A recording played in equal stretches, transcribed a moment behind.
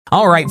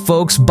Alright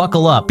folks,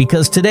 buckle up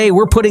because today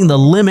we're putting the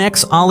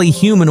LimX Oli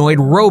humanoid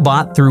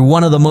robot through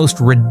one of the most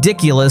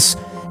ridiculous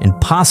and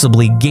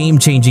possibly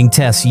game-changing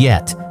tests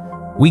yet.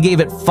 We gave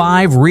it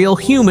 5 real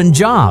human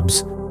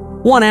jobs,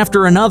 one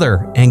after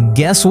another, and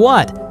guess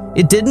what?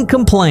 It didn't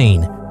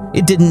complain.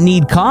 It didn't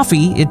need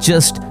coffee, it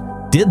just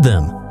did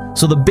them.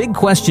 So the big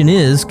question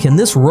is, can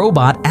this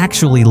robot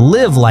actually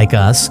live like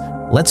us?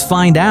 Let's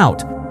find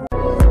out.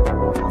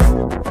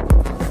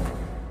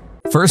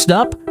 First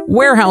up,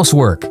 warehouse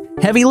work.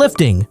 Heavy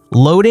lifting,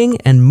 loading,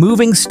 and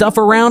moving stuff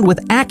around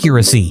with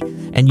accuracy.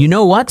 And you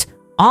know what?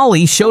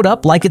 Oli showed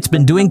up like it's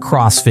been doing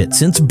CrossFit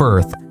since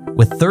birth,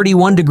 with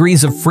 31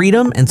 degrees of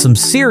freedom and some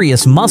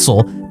serious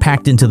muscle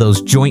packed into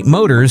those joint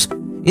motors.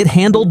 It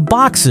handled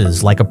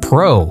boxes like a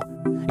pro.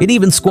 It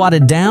even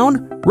squatted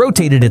down,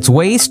 rotated its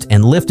waist,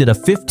 and lifted a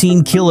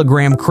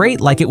 15-kilogram crate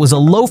like it was a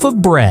loaf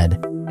of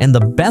bread. And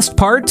the best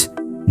part?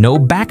 No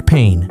back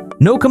pain,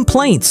 no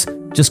complaints,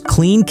 just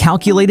clean,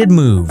 calculated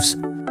moves.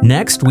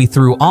 Next, we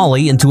threw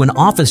Oli into an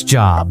office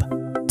job.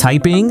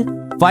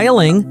 Typing,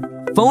 filing,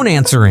 phone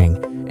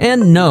answering.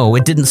 And no,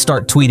 it didn't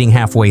start tweeting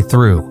halfway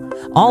through.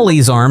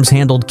 Oli's arms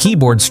handled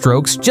keyboard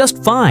strokes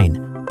just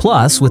fine.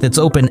 Plus, with its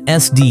open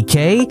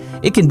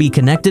SDK, it can be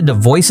connected to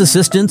voice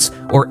assistants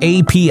or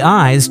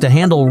APIs to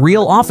handle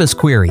real office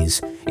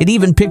queries. It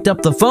even picked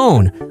up the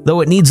phone,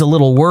 though it needs a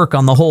little work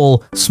on the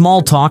whole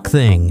small talk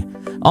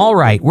thing.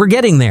 Alright, we're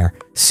getting there.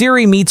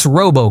 Siri meets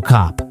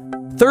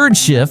RoboCop. Third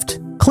shift,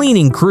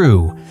 cleaning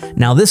crew.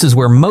 Now this is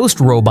where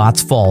most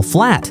robots fall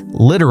flat,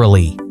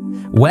 literally.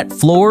 Wet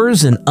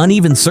floors and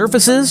uneven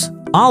surfaces?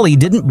 Oli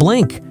didn't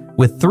blink.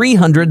 With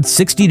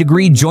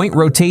 360-degree joint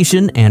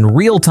rotation and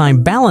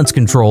real-time balance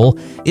control,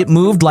 it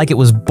moved like it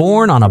was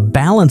born on a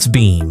balance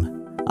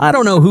beam. I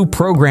don't know who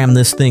programmed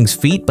this thing's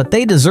feet, but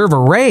they deserve a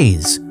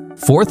raise.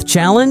 Fourth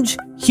challenge,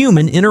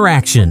 human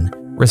interaction.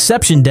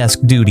 Reception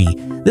desk duty.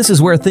 This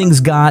is where things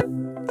got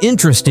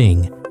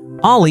interesting.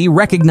 Oli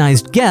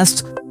recognized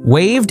guests,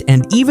 waved,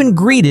 and even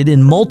greeted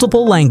in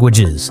multiple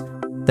languages.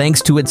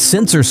 Thanks to its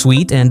sensor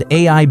suite and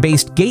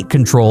AI-based gate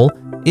control,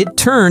 it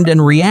turned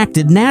and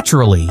reacted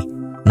naturally.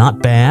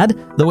 Not bad,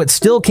 though it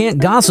still can't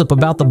gossip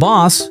about the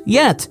boss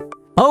yet.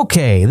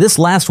 Okay, this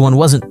last one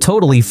wasn't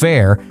totally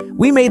fair.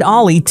 We made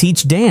Oli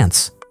teach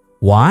dance.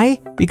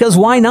 Why? Because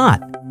why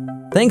not?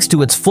 Thanks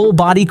to its full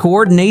body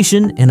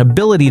coordination and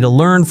ability to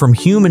learn from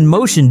human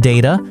motion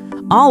data,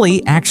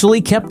 Oli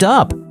actually kept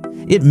up.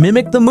 It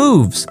mimicked the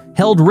moves,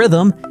 held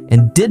rhythm,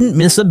 and didn't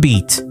miss a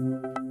beat.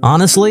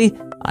 Honestly,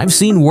 I've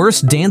seen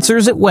worse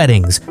dancers at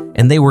weddings,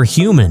 and they were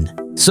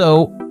human.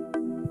 So,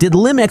 did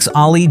LimX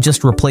Oli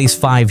just replace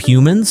 5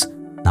 humans?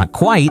 Not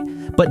quite,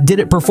 but did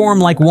it perform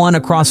like one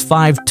across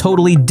 5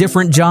 totally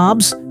different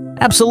jobs?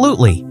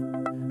 Absolutely.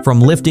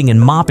 From lifting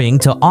and mopping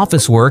to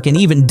office work and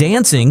even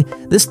dancing,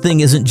 this thing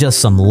isn't just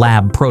some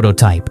lab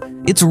prototype.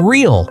 It's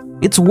real,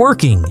 it's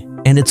working,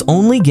 and it's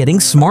only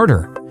getting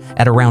smarter.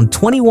 At around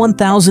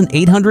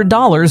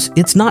 $21,800,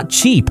 it's not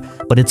cheap,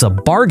 but it's a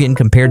bargain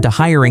compared to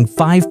hiring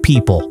 5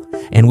 people.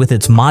 And with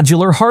its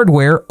modular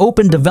hardware,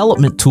 open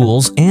development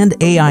tools, and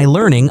AI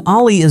learning,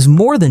 Oli is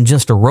more than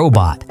just a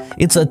robot.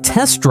 It's a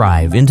test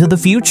drive into the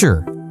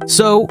future.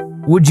 So,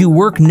 would you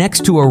work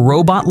next to a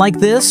robot like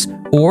this,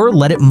 or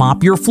let it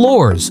mop your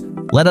floors?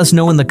 Let us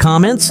know in the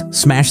comments,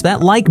 smash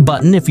that like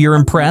button if you're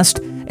impressed,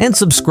 and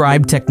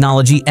subscribe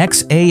Technology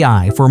X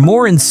AI for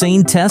more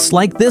insane tests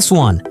like this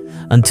one.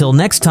 Until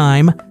next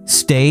time,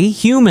 stay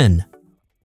human.